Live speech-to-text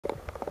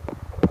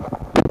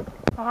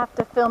I have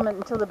to film it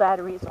until the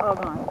battery is all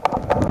gone.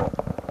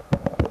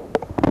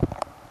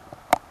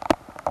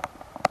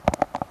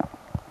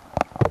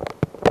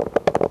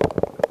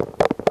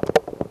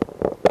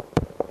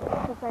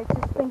 Because I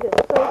just think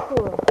it's so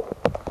cool.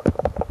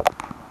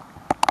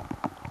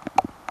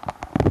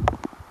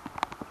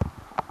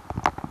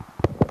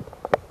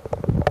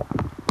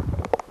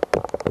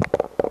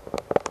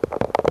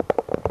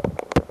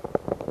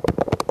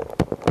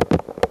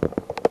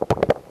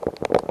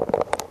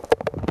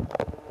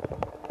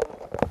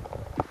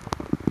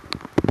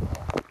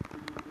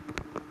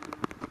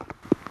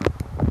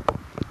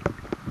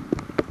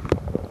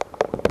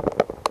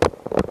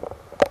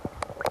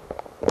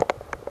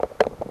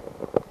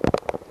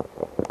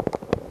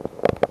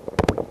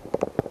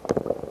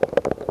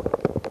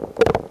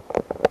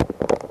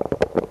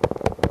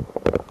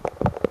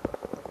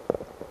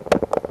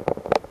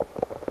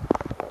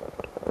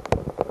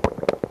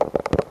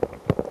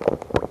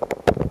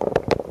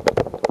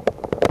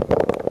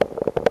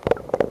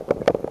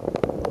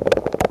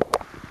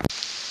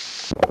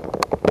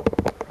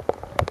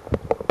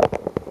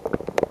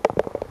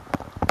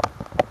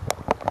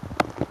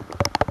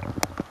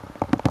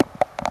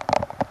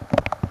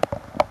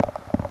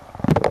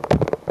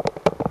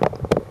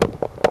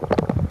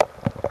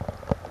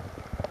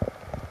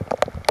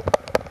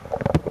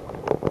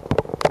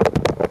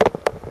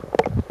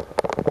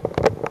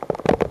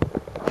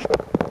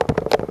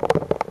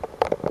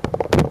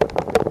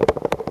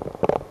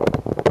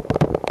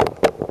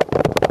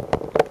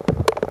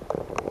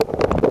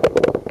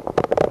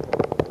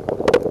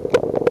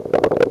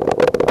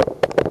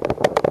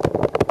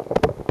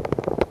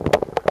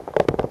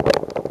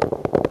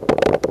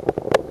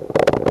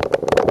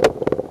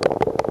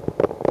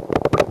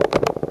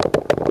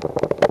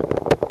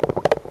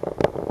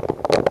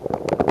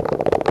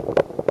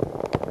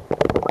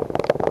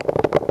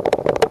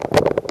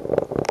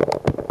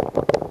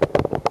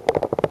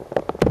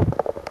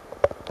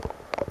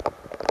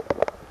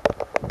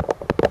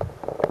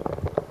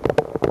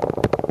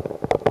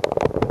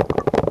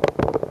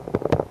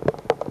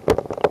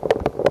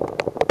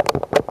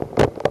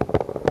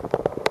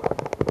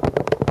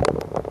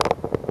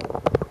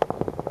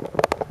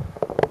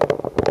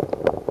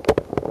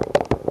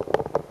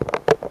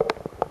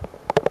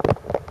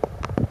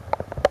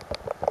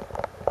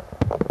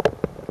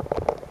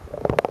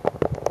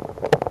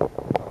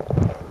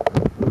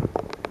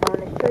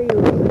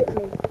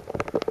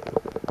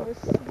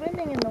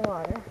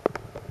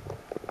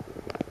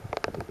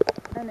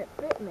 And it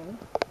bit me,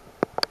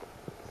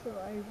 so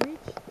I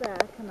reached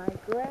back and I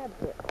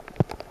grabbed it.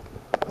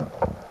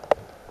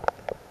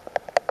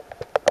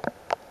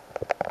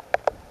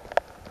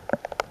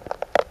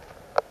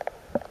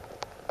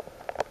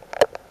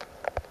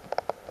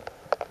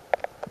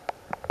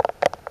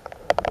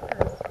 It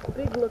has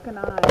big looking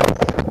eyes,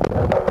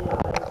 ugly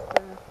eyes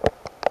there.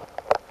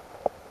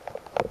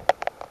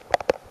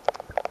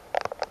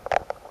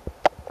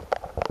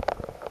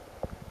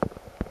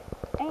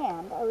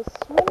 And I was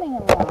swimming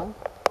along.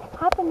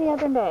 Happened the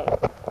other day.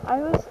 I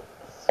was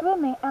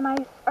swimming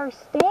and or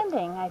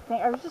standing, I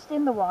think. I was just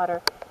in the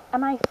water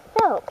and I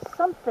felt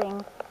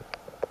something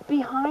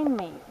behind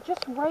me,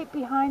 just right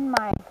behind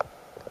my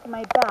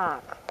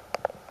back.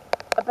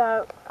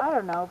 About, I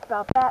don't know,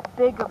 about that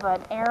big of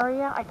an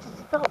area. I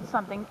just felt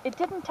something. It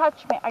didn't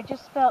touch me. I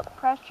just felt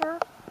pressure.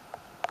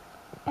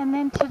 And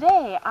then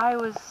today I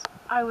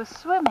was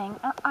swimming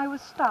and I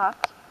was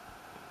stopped.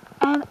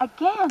 And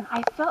again,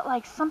 I felt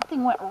like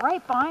something went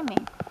right by me.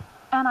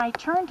 And I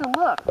turned to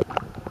look,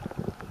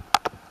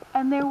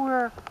 and there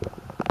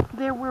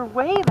were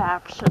wave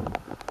action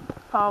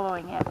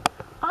following it.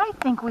 I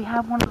think we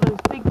have one of those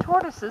big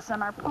tortoises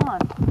in our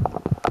pond.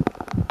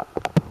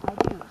 I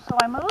do. So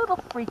I'm a little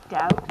freaked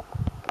out,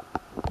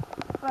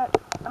 but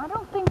I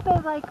don't think they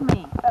like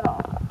me at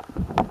all.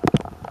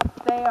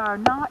 They are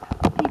not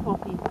people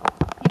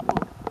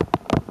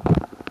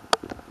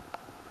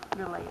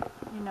related.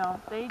 You know,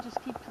 they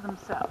just keep to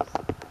themselves.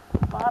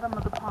 Bottom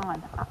of the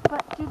pond.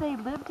 But do they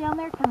live down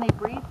there? Can they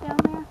breathe down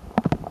there?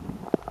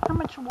 How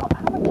much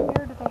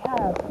air do they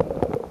have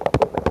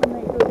when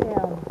they go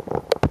down?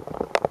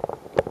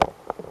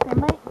 They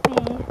might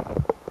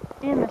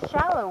be in the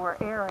shallower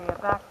area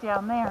back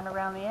down there and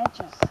around the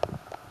edges.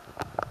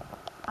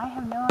 I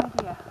have no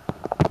idea.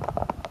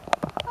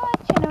 But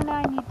you know, now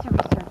I need to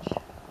research.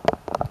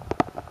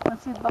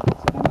 Let's see the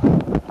bubbles again.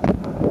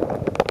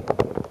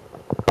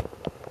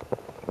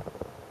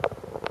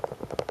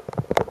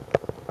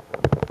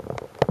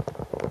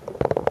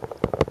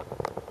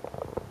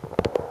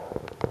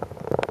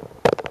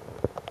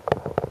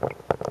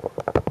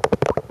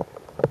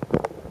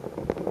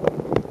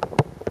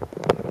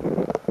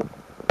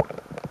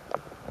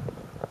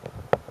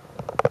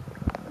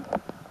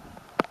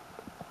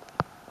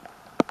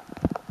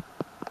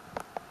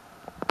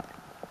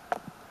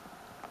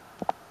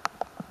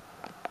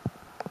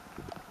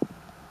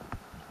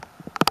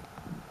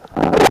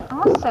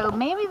 Also,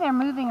 maybe they're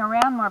moving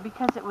around more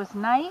because it was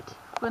night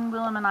when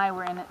Willem and I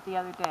were in it the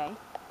other day.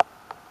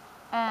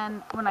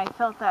 And when I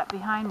felt that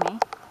behind me.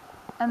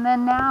 And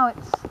then now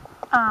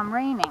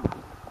raining.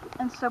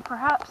 And so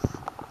perhaps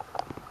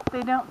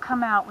they don't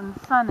come out when the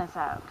sun is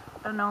out.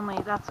 And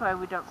only that's why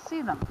we don't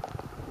see them.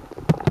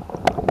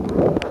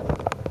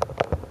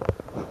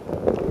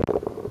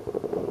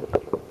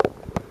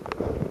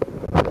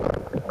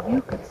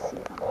 You could see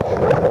them.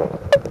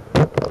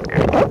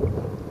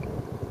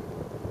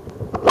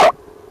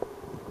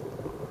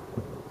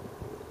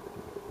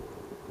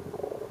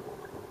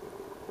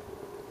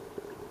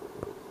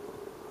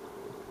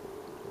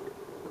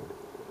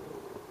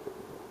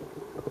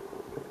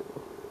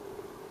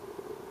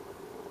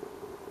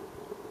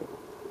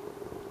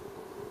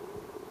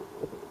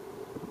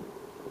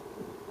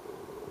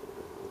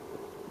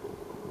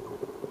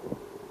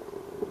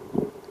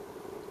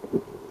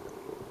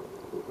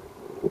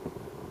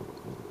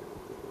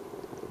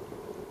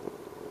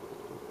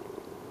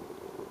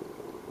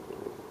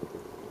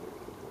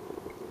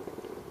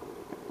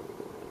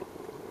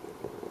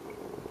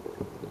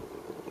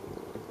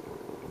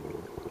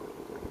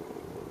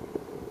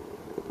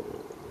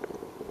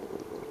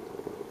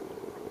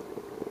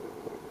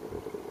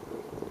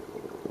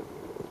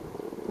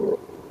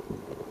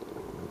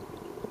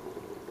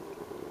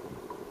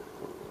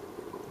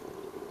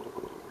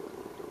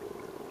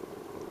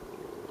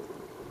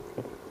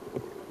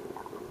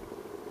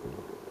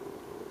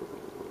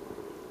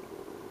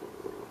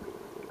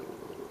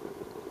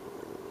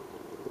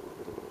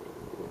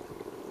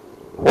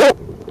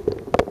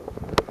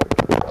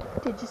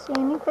 Did you see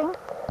anything?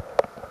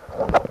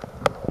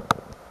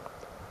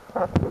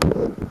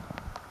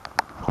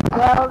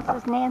 Well,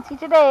 this is Nancy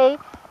today,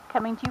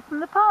 coming to you from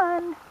the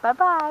pond.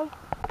 Bye-bye.